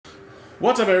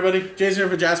What's up, everybody? Jason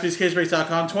here for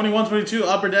JaspysCaseBreaks.com. 21-22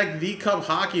 Upper Deck V Cup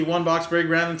Hockey. One box break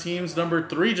random teams. Number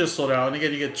 3 just sold out. And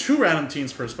again, you get 2 random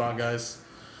teams per spot, guys.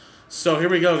 So here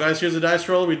we go, guys. Here's the dice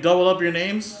roller. We double up your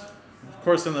names. Of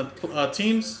course, in the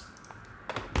teams.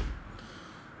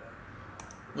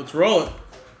 Let's roll it.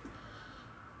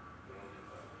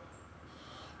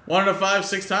 1 out of 5,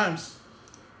 6 times.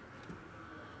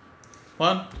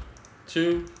 1,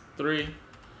 2, 3,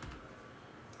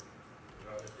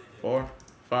 4,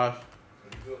 5,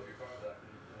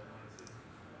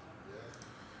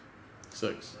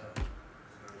 6.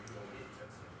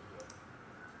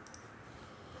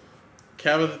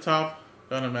 Cab at the top,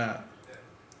 gun and mat.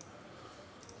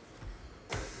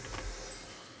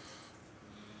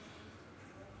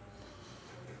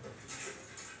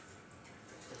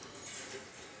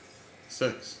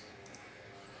 Six.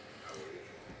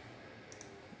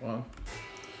 1,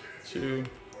 2,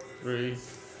 3,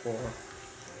 4,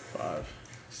 5,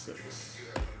 6.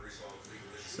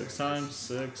 6 times,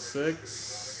 6,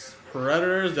 6.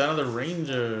 Predators down to the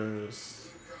Rangers.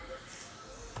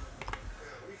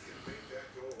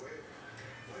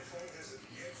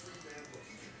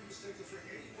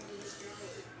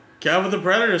 Kev with the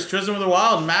Predators, Tristan with the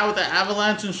Wild, Matt with the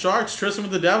Avalanche and Sharks, Tristan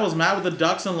with the Devils, Matt with the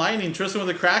Ducks and Lightning, Tristan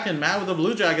with the Kraken, Matt with the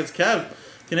Blue Jackets, Kev,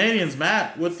 Canadians,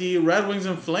 Matt with the Red Wings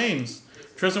and Flames,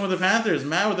 Tristan with the Panthers,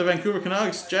 Matt with the Vancouver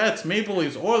Canucks, Jets, Maple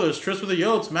Leafs, Oilers, Tristan with the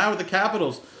Yotes, Matt with the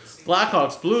Capitals,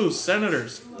 Blackhawks, Blues,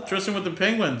 Senators, Tristan with the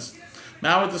Penguins,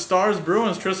 Matt with the Stars,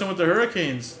 Bruins, Tristan with the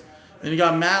Hurricanes. Then you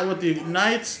got Matt with the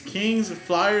Knights, Kings,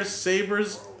 Flyers,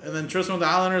 Sabres, and then Tristan with the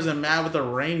Islanders and Matt with the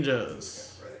Rangers.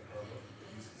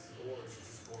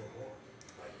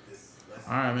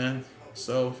 Alright, man.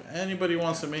 So if anybody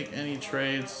wants to make any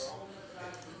trades,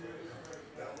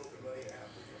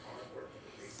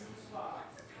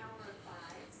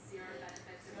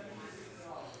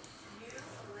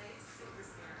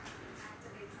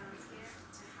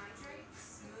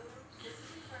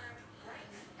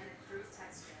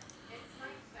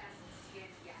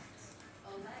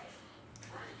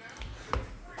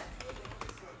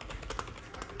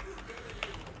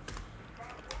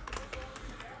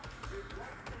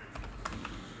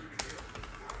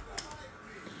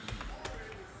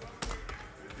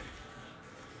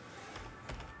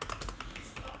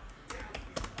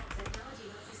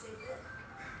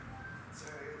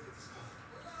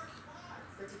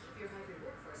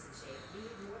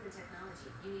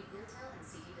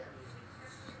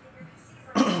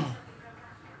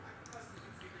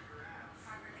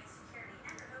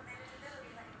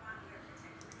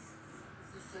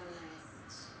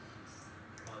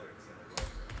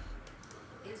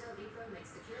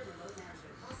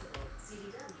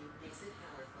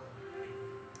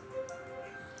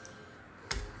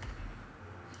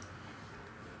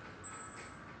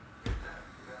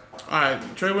 alright,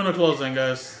 trade window closed then,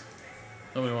 guys.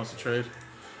 Nobody wants to trade.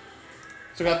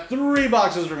 So we got 3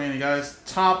 boxes remaining, guys.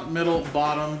 Top, middle,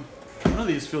 bottom. One of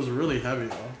these feels really heavy,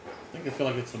 though. I think I feel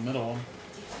like it's the middle one.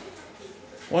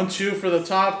 1, 2 for the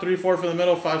top, 3, 4 for the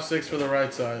middle, 5, 6 for the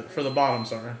right side. For the bottom,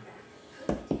 sorry.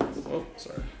 Oh,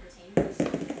 sorry.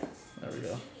 There we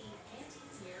go.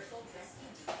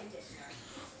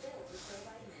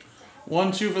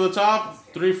 1, 2 for the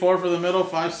top, 3, 4 for the middle,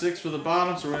 5, 6 for the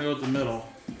bottom. So we're gonna go with the middle.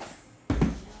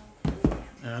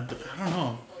 Yeah, I don't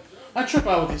know. I trip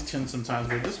out with these tins sometimes,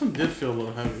 but this one did feel a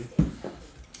little heavy.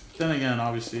 Then again,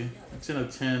 obviously, it's in a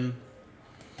tin.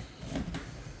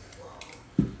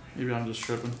 Maybe I'm just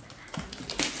tripping.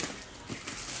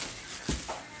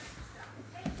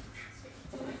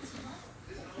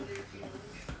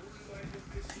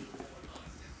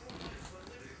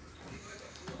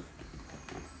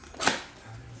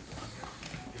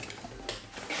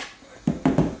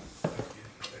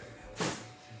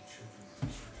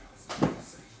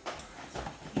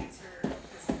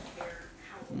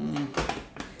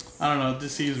 I don't know, it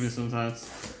deceives me sometimes.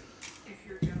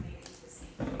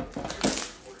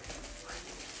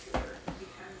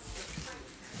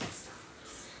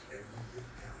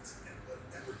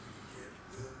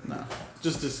 Nah,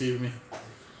 just deceive me.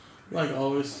 Like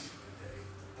always.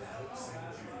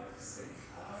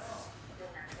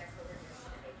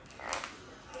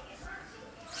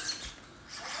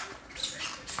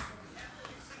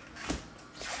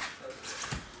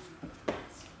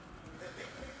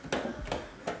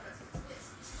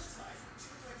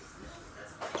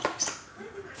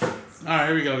 Alright,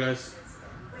 here we go, guys.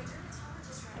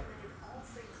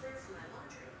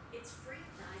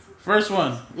 First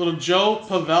one, little Joe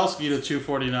Pavelski to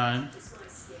 249.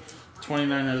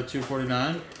 29 out of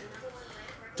 249.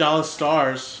 Dallas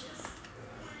Stars.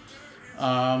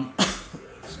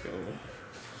 Let's go.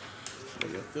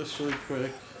 Look at this really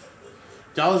quick.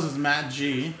 Dallas is Matt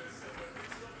G.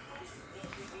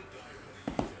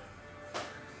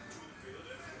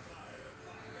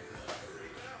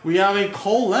 We have a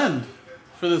Cole Lend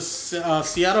for the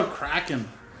Seattle Kraken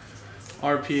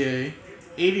RPA.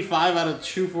 85 out of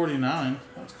 249.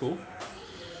 That's cool.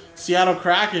 Seattle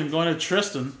Kraken going to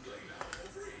Tristan.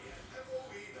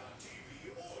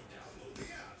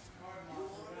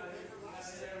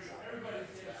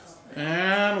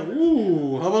 And,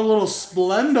 ooh, how about a little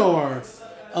Splendor?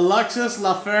 Alexis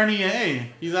Lafreniere.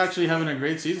 He's actually having a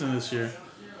great season this year.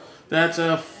 That's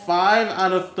a 5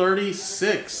 out of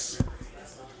 36.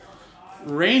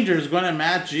 Rangers going to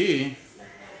Matt G.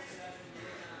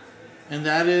 And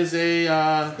that is a,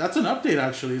 that's an update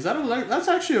actually. Is that a, that's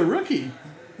actually a rookie.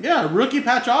 Yeah, rookie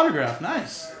patch autograph.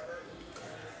 Nice.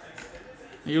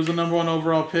 He was the #1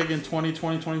 overall pick in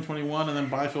 2020, 2021, and then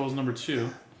Byfield was #2.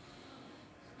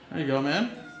 There you go, man.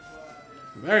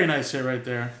 Very nice hit right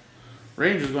there.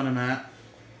 Rangers going to Matt.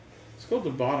 Let's go with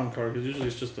the bottom card because usually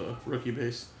it's just a rookie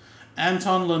base.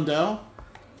 Anton Lundell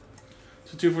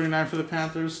to 249 for the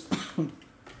Panthers.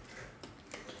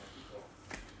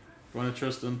 Going to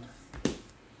Tristan.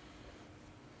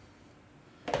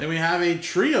 Then we have a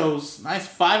trios. Nice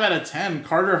 5 out of 10.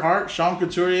 Carter Hart, Sean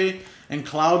Couturier, and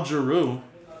Claude Giroux.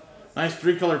 Nice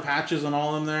 3-color patches on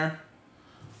all of them there.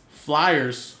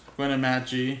 Flyers. Going to Matt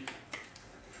G.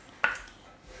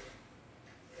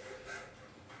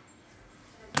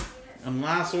 And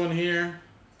last one here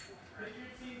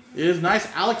is nice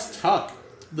Alex Tuck,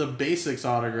 the basics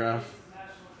autograph.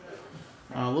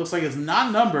 Looks like it's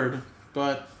not numbered,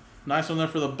 but nice one there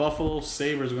for the Buffalo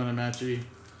Sabres going to Matt G.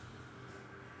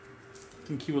 I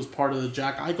think he was part of the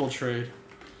Jack Eichel trade.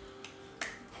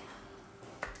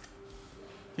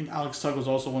 I think Alex Tuck was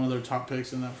also one of their top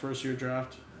picks in that first-year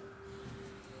draft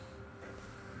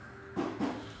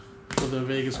for the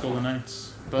Vegas Golden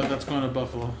Knights. But that's going to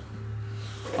Buffalo.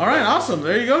 All right, awesome.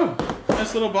 There you go.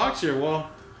 Nice little box here. Well,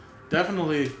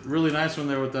 definitely really nice one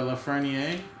there with that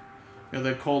Lafreniere. Got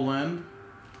that Cole Lend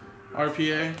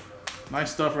RPA.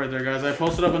 Nice stuff right there, guys. I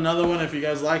posted up another one. If you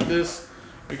guys like this,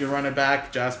 we can run it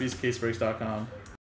back. JaspysCaseBreaks.com.